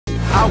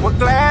I would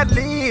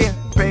gladly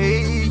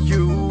pay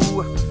you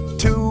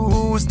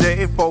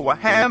Tuesday for a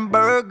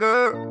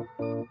hamburger.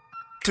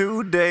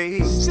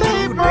 Today,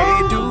 stay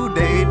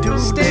limpin',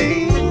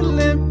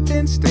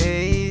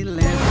 stay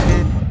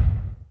limpin'.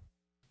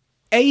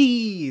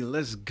 Hey,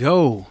 let's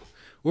go.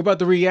 We're about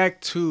to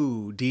react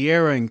to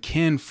ARRA and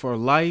Ken for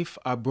Life.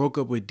 I Broke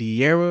Up with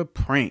ARRA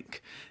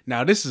prank.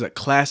 Now, this is a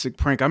classic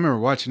prank. I remember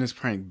watching this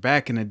prank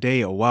back in the day,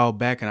 a while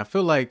back, and I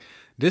feel like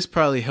this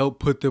probably helped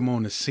put them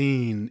on the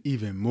scene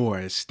even more,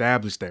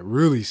 established that,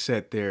 really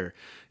set their,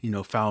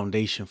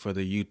 foundation for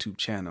the YouTube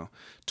channel.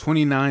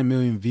 29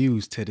 million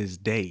views to this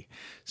day.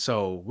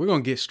 So we're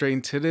going to get straight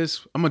into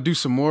this. I'm going to do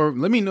some more.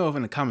 Let me know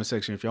in the comment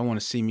section if y'all want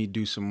to see me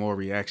do some more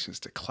reactions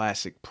to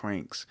classic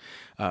pranks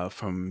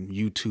from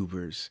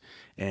YouTubers.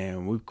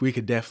 And we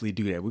could definitely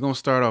do that. We're going to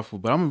start off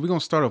with, we're going to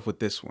start off with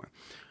this one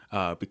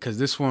because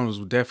this one was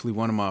definitely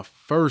one of my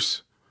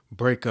first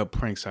breakup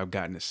pranks I've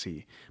gotten to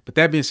see. But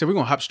that being said, we're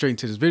gonna hop straight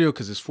into this video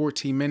because it's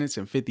 14 minutes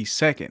and 50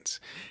 seconds.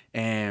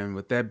 And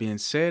with that being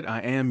said, I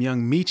am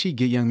Young Meechy.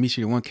 Get Young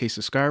Meechy to 1K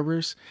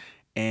subscribers,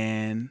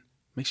 and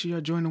make sure y'all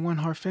join the One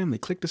Heart family.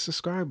 Click the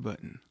subscribe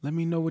button. Let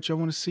me know what y'all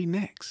want to see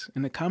next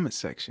in the comment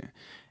section.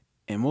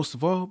 And most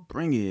of all,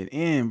 bring it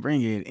in,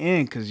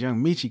 because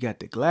Young Meechy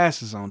got the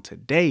glasses on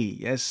today.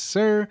 Yes,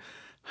 sir.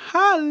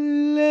 Hallelujah.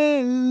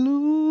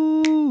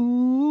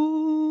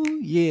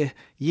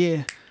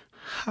 Yeah.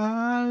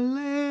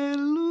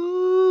 Hallelujah.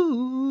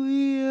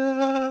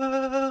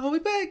 We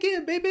back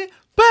in, baby.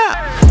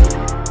 Bow.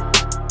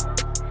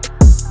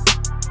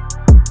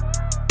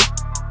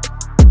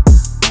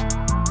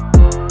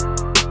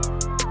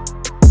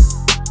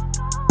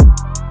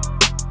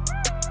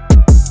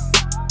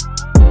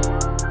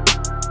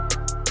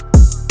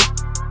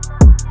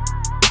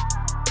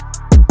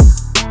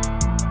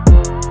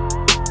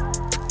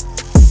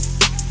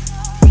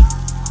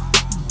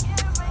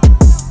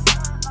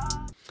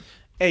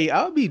 Hey,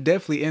 I'll be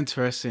definitely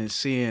interested in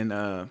seeing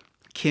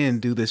Ken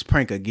do this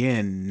prank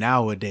again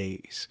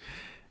nowadays.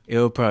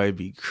 It'll probably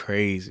be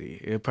crazy.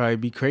 It'll probably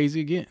be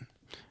crazy again.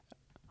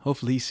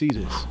 Hopefully he see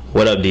this.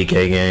 What up,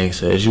 DK gang?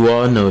 So as you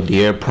all know,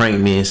 ARRA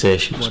pranked me and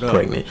said she was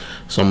pregnant.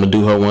 So I'm going to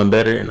do her one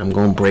better, and I'm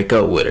going to break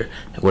up with her.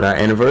 With our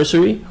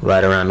anniversary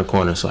right around the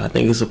corner. So I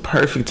think it's a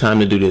perfect time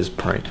to do this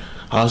prank.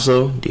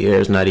 Also,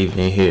 ARRA's not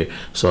even here.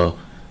 So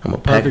I'm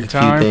gonna pack a few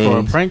things. For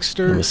a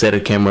prankster. I'm gonna set a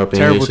camera up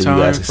in here so you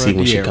guys can see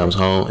when she comes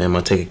home, and I'm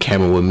gonna take a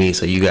camera with me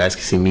so you guys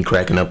can see me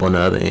cracking up on the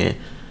other end.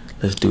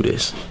 Let's do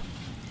this.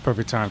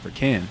 Perfect time for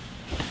Ken.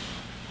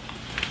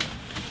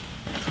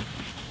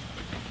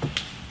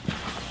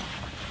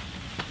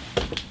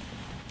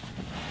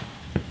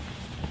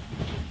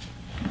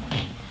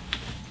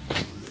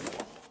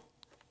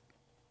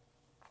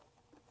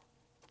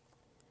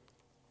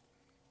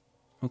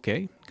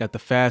 Okay, got the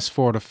fast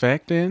forward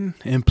effect in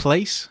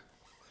place.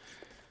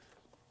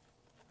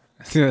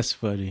 That's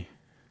funny.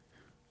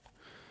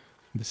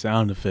 The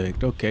sound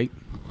effect. Okay.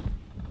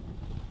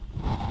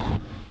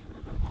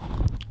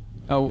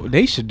 Oh,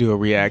 they should do a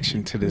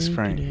reaction to this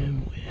prank.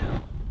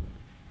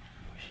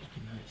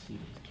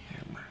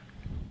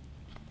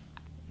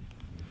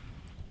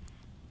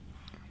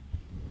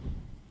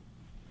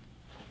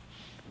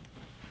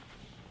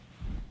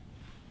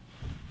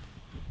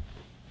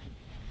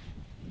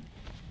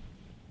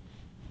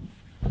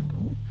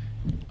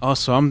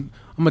 Also, I'm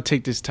gonna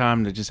take this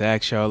time to just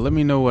ask y'all. Let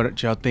me know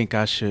what y'all think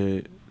I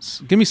should.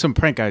 Give me some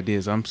prank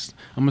ideas. I'm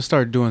gonna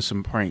start doing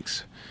some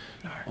pranks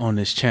on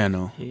this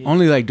channel. Yeah.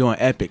 Only like doing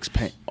epic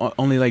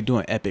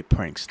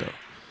pranks though.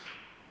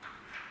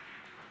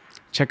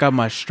 Check out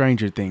my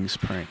Stranger Things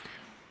prank.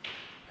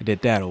 I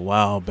did that a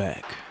while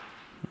back.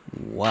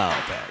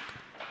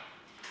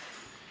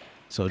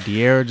 So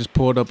ARRA just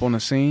pulled up on the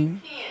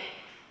scene.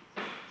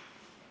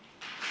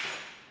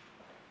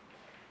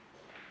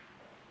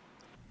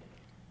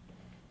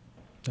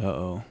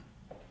 Uh-oh.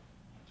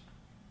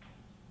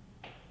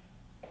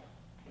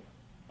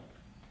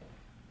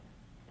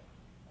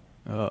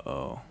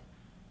 Uh-oh.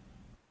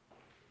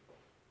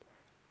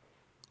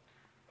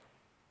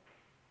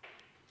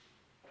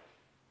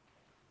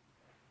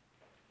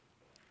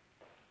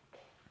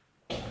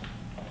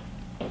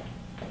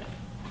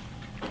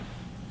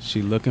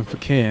 She looking for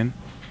Ken.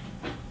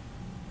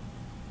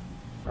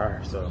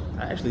 Alright, so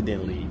I actually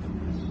didn't leave.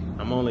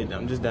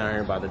 I'm just down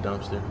here by the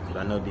dumpster because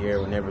I know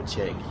ARRA would never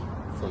check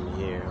for me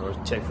here or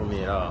check for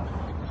me at all.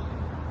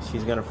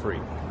 She's gonna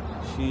freak.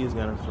 She is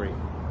gonna freak.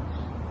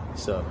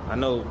 So I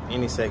know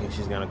any second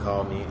she's gonna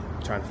call me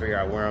trying to figure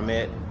out where I'm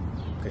at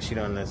because she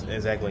don't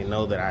exactly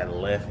know that I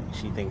left.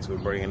 She thinks we're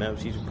breaking up.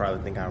 She should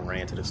probably think I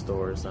ran to the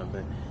store or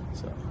something.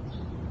 So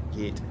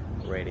get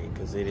ready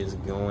because it is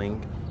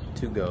going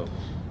to go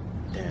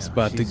down. It's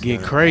about to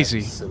get crazy.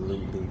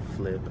 Absolutely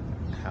flip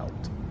out.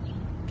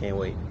 Can't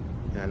wait.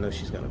 And I know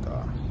she's gonna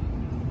call.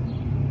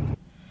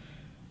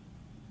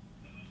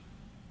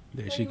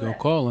 There she go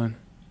calling.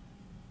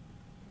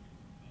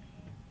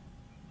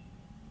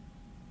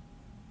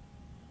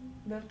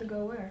 You have to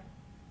go where?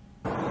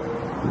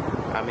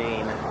 I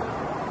mean,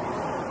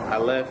 I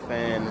left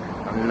and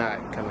I'm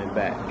not coming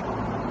back.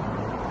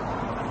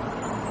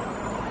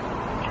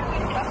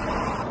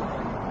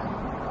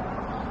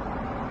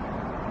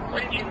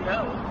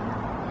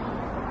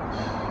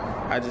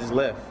 I just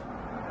left.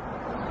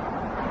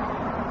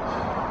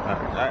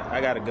 I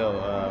gotta go.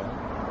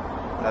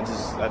 I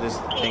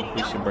just think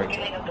we should break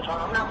it.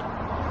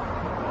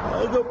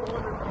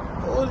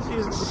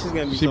 She's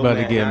gonna be She so about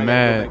to mad. get Now I gotta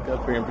mad. go back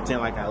up here and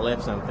pretend like I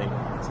left something,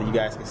 so you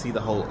guys can see the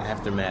whole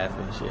aftermath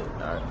and shit.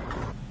 All right.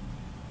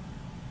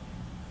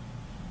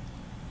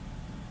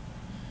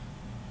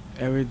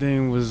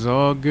 Everything was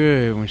all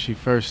good when she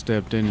first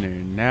stepped in there.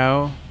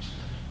 Now,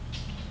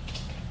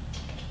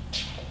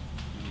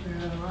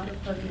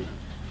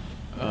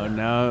 oh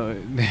now,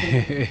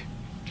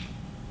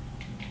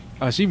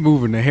 oh she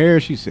moving the hair.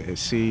 She said,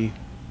 "See,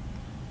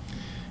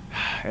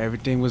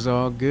 everything was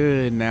all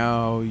good.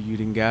 Now you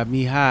done got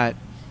me hot."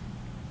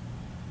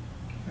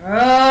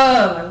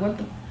 Oh, like what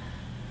the?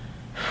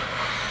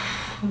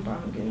 I'm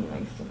probably getting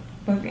like so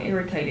fucking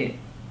irritated.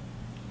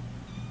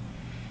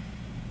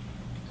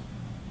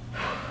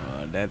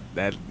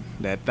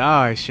 That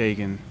thigh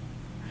shaking.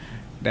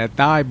 That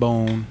thigh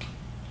bone.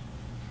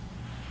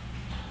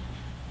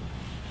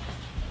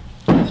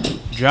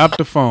 Drop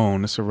the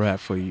phone. It's a wrap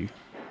for you.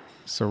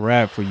 It's a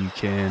wrap for you,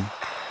 Ken.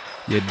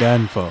 You're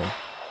done for.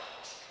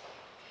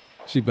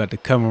 She about to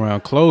come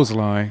around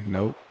clothesline.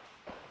 Nope.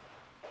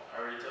 I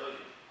already told you.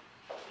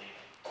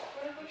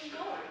 Where the fuck you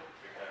going?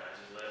 Because I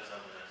just left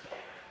something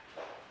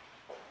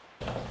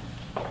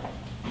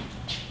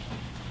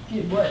that's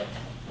Get what?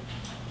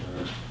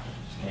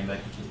 just came back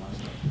to get my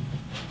stuff.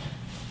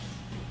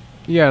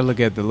 You gotta look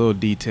at the little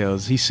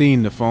details. He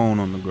seen the phone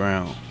on the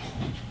ground.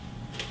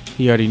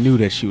 He already knew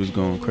that she was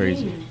going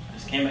crazy.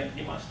 Just came back to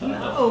get my stuff.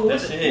 No,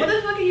 That's it. what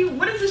the fuck are you?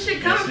 Where does this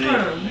shit come from?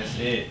 That's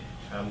it.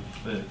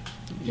 Look,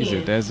 He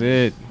said, "That's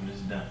it." I'm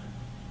just done.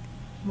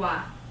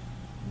 Why?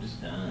 I'm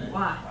just done.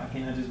 Why? Why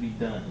can't I just be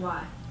done?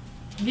 Why?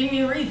 Give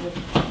me a reason.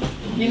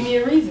 Give me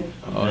a reason.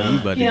 Oh, you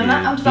about to Yeah,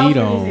 I'm get so beat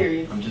fucking on.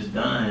 serious. I'm just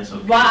done. It's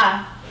okay.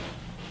 Why?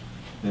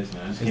 Listen,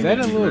 I just Is came that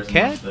back a to get little the rest of my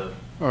cat? stuff.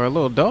 Or a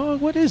little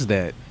dog? What is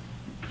that?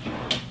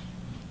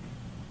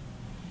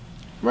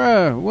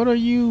 Bruh, what are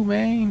you,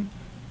 man?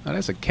 Oh,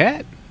 that's a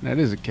cat? That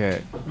is a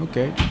cat.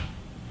 Okay.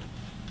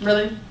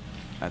 Really?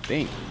 I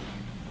think.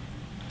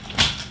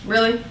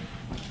 Really?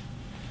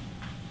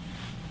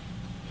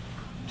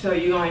 So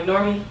you gonna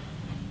ignore me?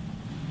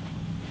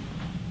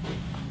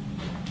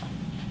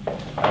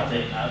 I'll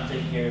take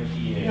care of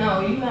Pierre.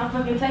 No, you not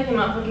fucking taking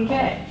my fucking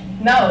cat.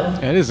 No.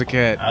 That is a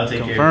cat. I'll take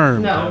care of it.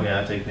 Confirmed. No. Okay,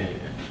 I'll take that.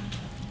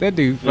 That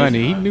dude funny.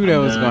 He Listen, knew that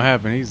I'm was done. gonna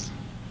happen.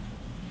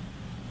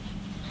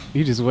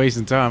 He just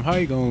wasting time. How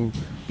you gonna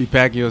be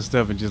packing your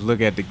stuff and just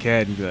look at the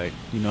cat and be like,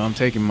 you know, I'm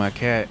taking my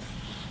cat?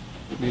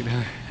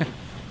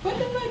 What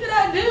the fuck did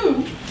I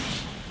do?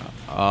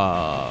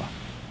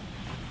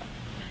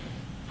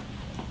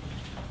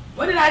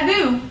 What did I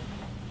do?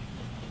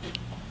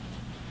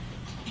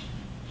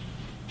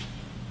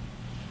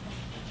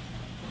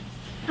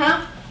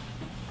 Huh?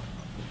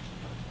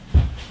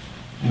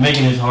 You're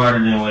making this harder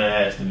than what it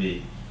has to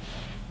be.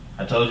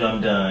 I told you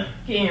I'm done.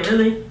 Ken,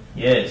 really?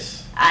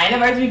 Yes. I ain't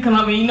never heard you come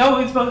up and you know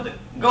we're supposed to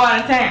go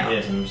out of town.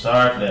 Yes, I'm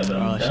sorry for that, but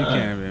I'm Oh, done. she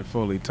can't even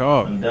fully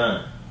talk. I'm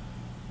done.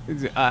 For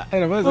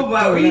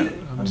what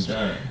reason? I'm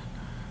done.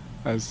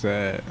 That's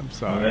sad. I'm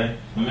sorry. Okay?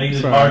 Don't make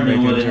this Sorry, harder than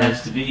making what it jokes.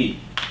 has to be.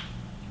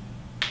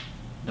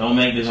 Don't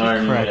make this harder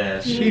than what it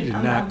has to She be. did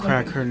I'm not not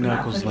crack fucking- her I'm not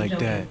knuckles fucking like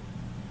joking. that.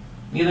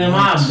 Neither am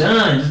I. I'm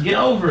done. Just get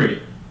over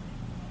it.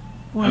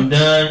 What? I'm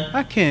done.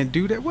 I can't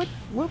do that. What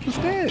was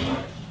that?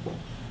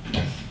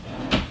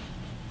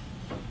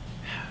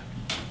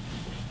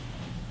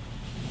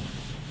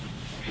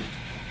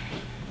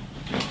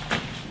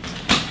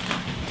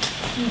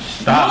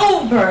 Stop.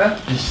 Move, bruh.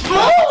 Just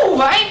Move!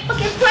 I ain't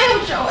fucking playing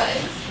with your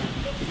ass.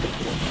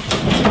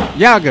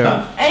 Yaga.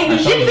 stop. I ain't do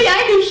shit to you. I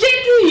ain't do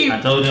shit to you.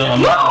 I told you I'm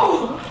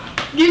Move!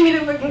 Give me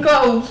the fucking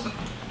clothes.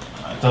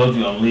 I told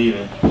you I'm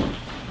leaving.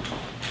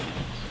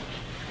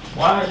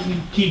 Why do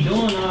you keep doing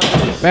all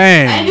this? I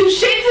ain't Bang. do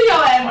shit to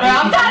your ass, bro. Why you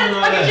I'm keep tired of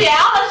doing this all fucking that? shit.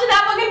 All that shit I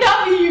fucking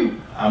done for you.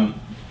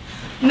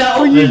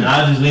 No. Listen,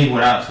 I'll just leave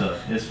without stuff.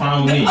 It's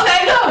fine with me.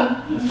 Okay, go.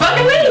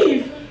 Fucking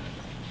leave.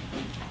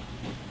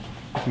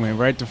 Went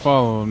right to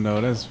follow him though.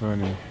 That's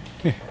funny.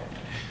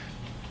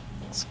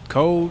 It's a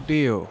cold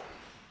deal.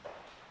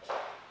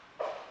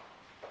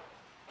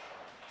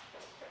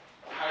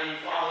 How are you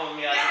following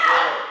me out Get the out.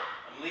 door?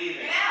 I'm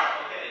leaving.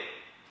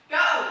 Get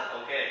out.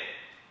 Go. Okay.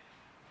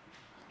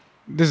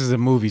 This is a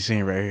movie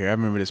scene right here. I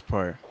remember this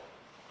part.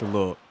 The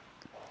little.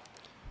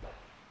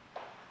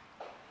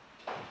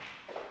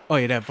 Oh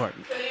yeah, that part.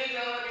 So you just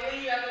gonna fucking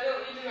leave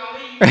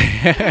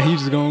after that? You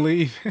just gonna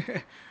leave? You just gonna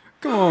leave?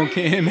 Come on,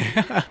 Ken. Can I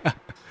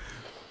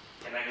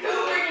get 2 my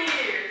freaking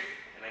years.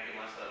 Can I get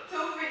my stuff? 2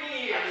 freaking I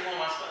years. just want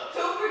my stuff. 2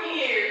 freaking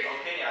years.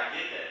 Okay, I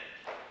get that.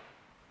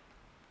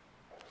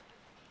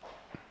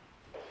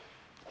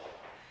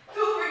 2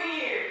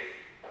 freaking years.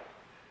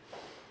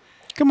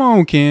 Come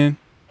on, Ken.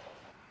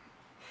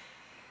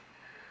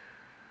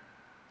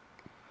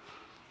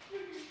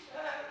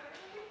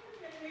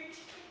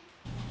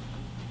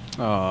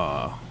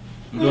 Aw.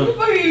 What the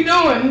fuck are you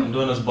doing? I'm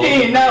doing this both.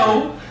 Ken,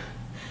 no.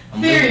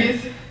 I'm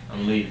Serious. leaving.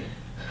 I'm leaving.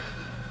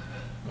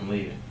 I'm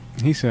leaving.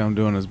 He said I'm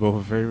doing us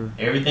both a favor.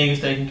 Everything is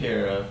taken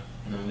care of,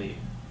 and I'm leaving.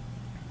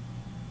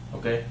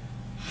 Okay?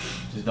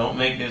 Just don't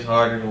make this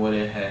harder than what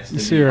it has to You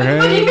be. see her What do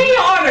you hand? mean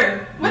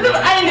order? What the,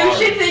 I didn't do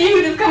shit to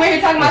you. Just come here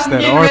talking about That's some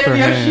that getting rid Arthur of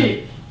your hand.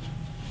 shit.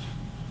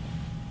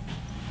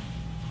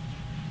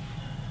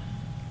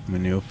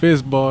 When your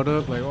fist balled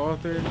up like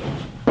Arthur.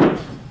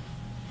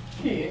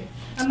 Yeah.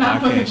 I'm I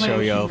not fucking can't show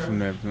playing y'all with you, from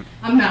bro. that.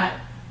 I'm not.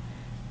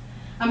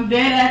 I'm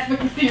dead ass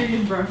fucking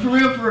serious, bro. For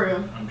real, for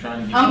real. I'm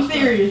trying to get I'm my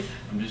serious. stuff.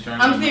 I'm just trying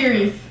to I'm get my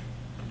serious. stuff.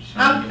 I'm just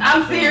trying to get my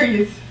I'm stuff.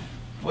 serious.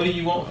 What do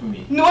you want from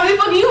me? No, what the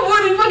fuck you?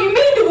 What the fuck you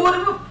mean? What the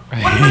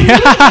fuck you mean?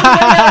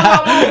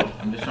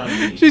 I'm just trying to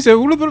get She said.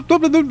 No.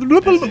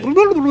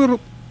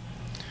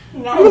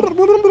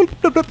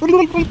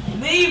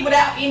 Leave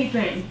without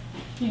anything.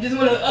 You just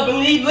want to up and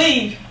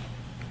leave.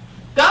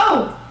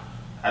 Go.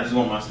 I just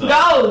want my stuff.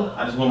 Go.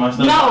 I just want my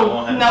stuff. I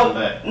won't have to come No.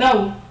 back.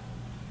 No.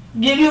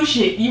 Get new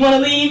shit. You want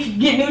to leave?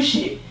 Get new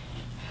shit.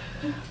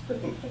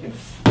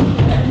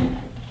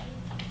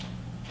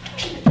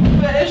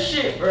 That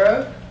shit,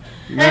 bro.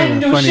 I didn't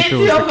do Funny shit if to it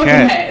was your the fucking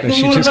cat ass. that And she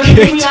you wanna just fucking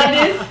do me kicked. like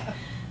this?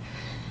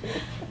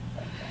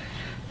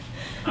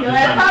 I'm Your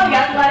just ass trying probably to got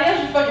get somebody else,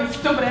 you fucking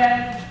stupid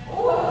ass.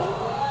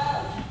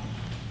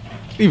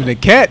 Even the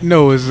cat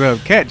knows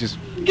cat just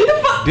Get the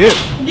fuck. dip.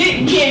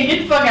 Get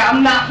the fuck out.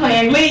 I'm not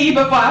playing. Leave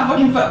before I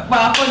fucking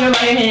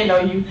lay a hand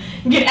on you.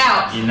 Get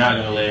out. You're not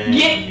gonna let it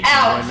Get in.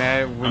 out.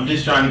 I'm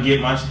just trying to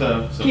get my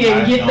stuff. So Yeah,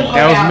 I get the don't fuck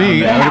That was out me. of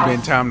the That would have house.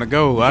 been time to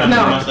go. I'd No.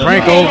 have You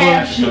prank can't over.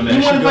 have shit. Come You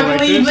back. wanna She go fucking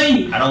like leave? this?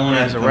 Leave. I don't want to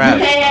That's a come wrap. back.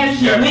 You can't have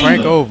shit. I'm just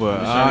Prank Leave. over. I'm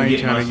just I trying to ain't get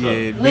trying my to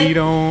get stuff. beat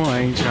on. I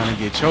ain't trying to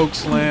get choke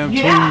slam,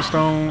 Get out.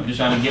 tombstone. just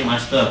trying to get my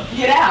stuff.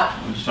 Get out.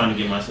 I'm just trying to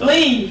get my stuff.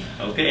 Leave.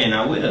 Okay, and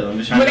I will. I'm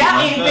just trying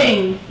Without to get my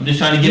anything. stuff. I'm just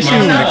trying to You get see my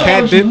when the stuff.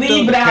 cat dipped Leave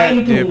though? without Cat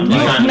anything. dipped. I'm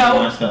just trying to get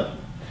No. my stuff.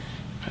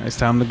 It's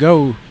time to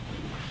go.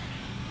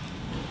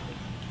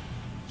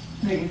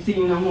 They can see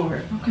you no more.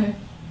 Okay.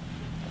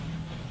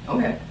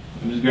 Okay.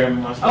 I'm just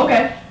grabbing my stuff.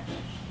 Okay.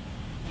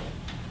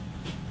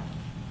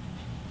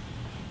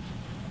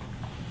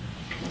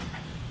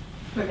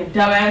 Fucking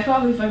dumbass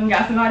probably fucking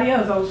got somebody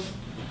else.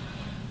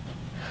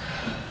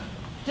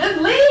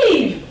 Just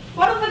leave.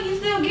 Why the fuck you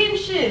still getting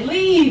shit?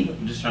 Leave.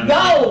 I'm just trying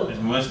Go. to get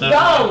as much stuff Go.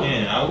 as I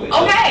can. I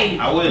will. Okay.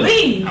 I will.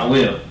 Leave. I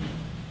will.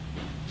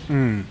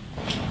 Fucking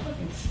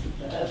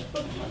stupid ass.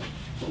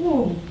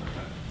 Ooh.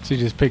 She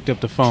just picked up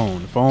the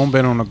phone. The phone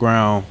been on the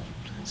ground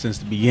since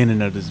the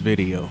beginning of this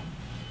video.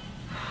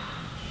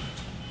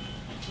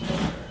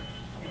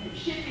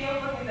 Shit, your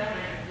fucking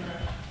dumbass,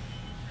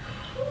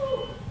 bro.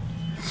 Ooh.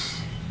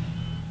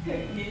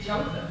 Get your stuff.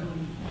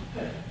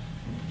 Okay.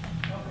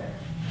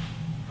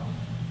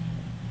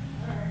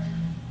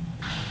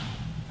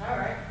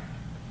 Alright.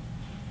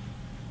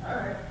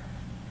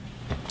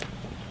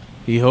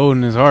 He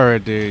holding his heart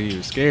right there. He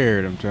was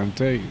scared. I'm trying to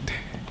tell you.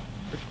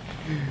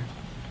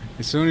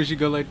 As soon as you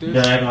go like You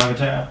this, done acting like a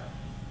child?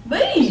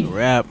 it's a Leave.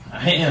 wrap.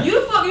 I am. You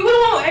the fuck, you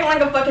don't want to act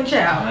like a fucking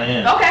child. I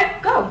am. Okay,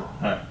 go.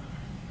 Alright.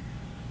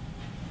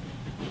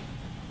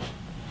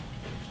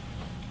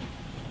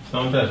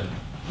 Don't touch me.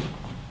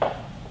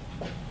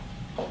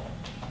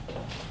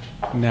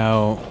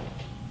 Now,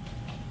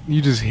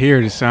 you just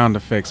hear the sound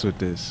effects with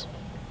this.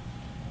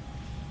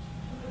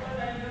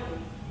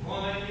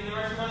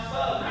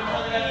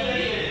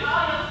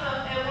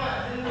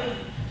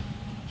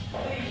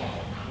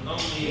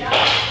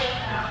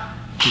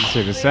 You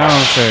see the sound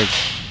effects.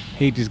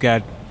 He just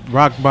got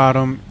rock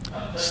bottom,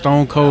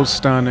 stone cold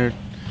stunner,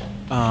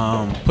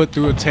 put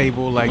through a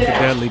table like the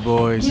Dudley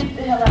Boys. Get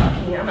the hell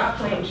out of here. I'm not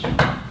playing with you.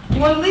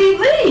 You want to leave?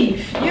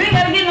 Leave. You ain't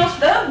got to get no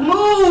stuff.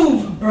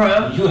 Move,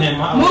 bruh. You in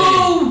my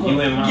Move. way. You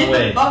in my Get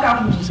way. the fuck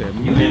out of She me. said,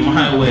 You in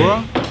my way.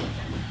 Bruh.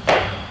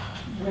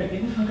 Bruh,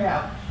 get the fuck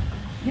out.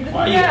 Get the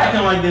Why fuck you out.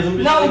 acting like this? I'm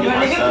just No, trying to bruh, get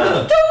my nigga, for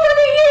stuff. 2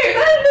 fucking years. I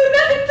didn't do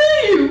nothing to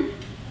you.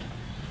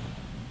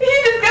 You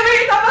just come here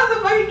and talk about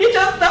some fucking get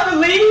your stuff and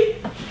leave.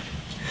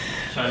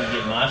 Trying to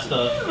get my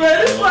stuff. Bruh,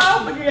 this is why I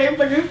fucking ain't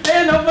fucking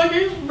stand no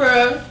fucking,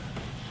 bruh.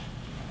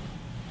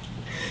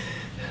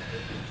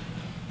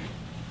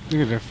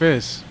 Look at her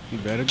fist. You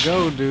better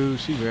go, dude.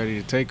 She ready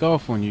to take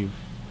off on you.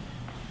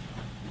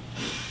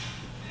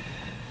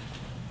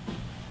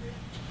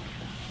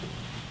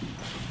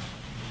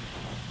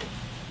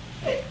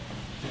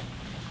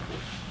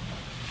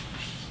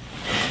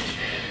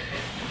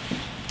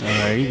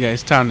 Alright, you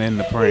guys, time to end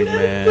the prank,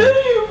 man.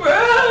 Tell you,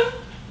 bruh.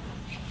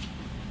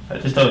 I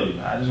just told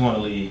you. I just want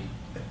to leave.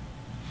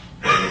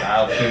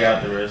 I'll figure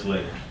out the rest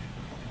later.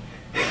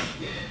 That's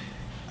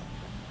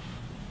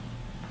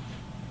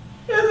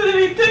what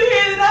it took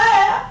here that I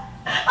have.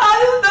 I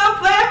just stop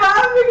playing my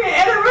fucking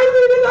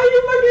anniversary. That's how you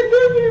fucking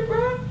do me,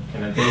 bro. Can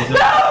I tell you No,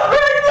 something?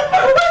 bro, get the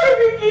fuck away from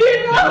me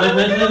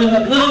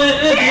again.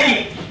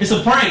 Look. It's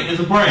a prank. It's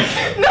a prank.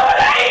 No,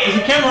 it ain't.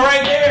 There's a camera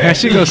right there. Now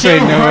she There's gonna say a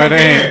camera no, right it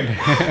there. ain't.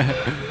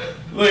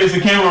 Look, it's a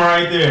camera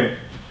right there.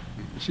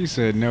 She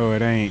said no,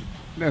 it ain't.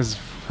 That's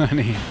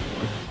funny.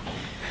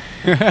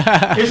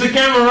 It's a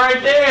camera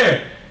right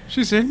there.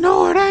 She said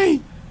no, it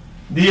ain't.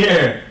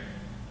 There.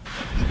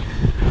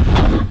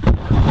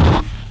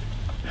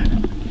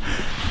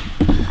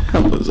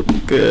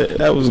 good.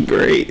 That was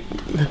great.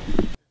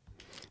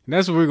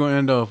 That's what we're gonna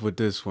end off with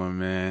this one,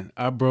 man.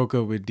 I broke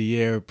up with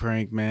ARRA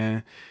prank,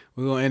 man.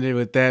 We're gonna end it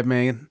with that,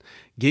 man.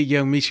 Get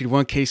Young Meechy to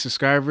 1K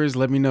subscribers.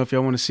 Let me know if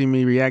y'all want to see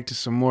me react to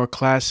some more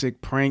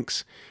classic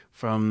pranks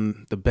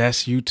from the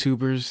best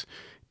YouTubers.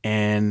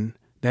 And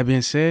that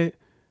being said,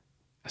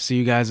 I'll see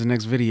you guys in the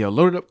next video.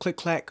 Load it up, click,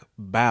 clack,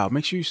 bow.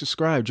 Make sure you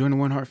subscribe. Join the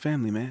One Heart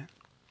family, man.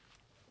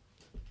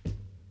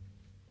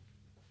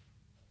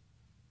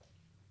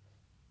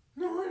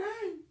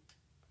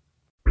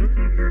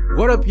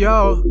 What up,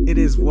 y'all? It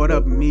is What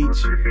Up,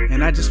 Meech,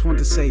 and I just want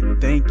to say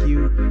thank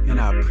you, and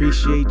I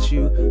appreciate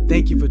you.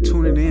 Thank you for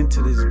tuning in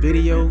to this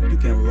video. You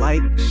can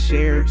like,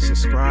 share,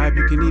 subscribe.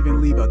 You can even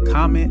leave a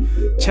comment.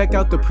 Check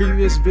out the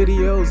previous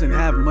videos and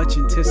have much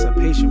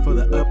anticipation for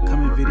the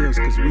upcoming videos,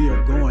 because we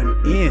are going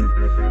in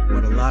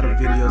with a lot of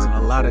videos and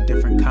a lot of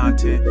different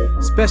content.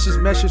 Special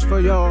message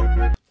for y'all.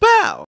 Bye!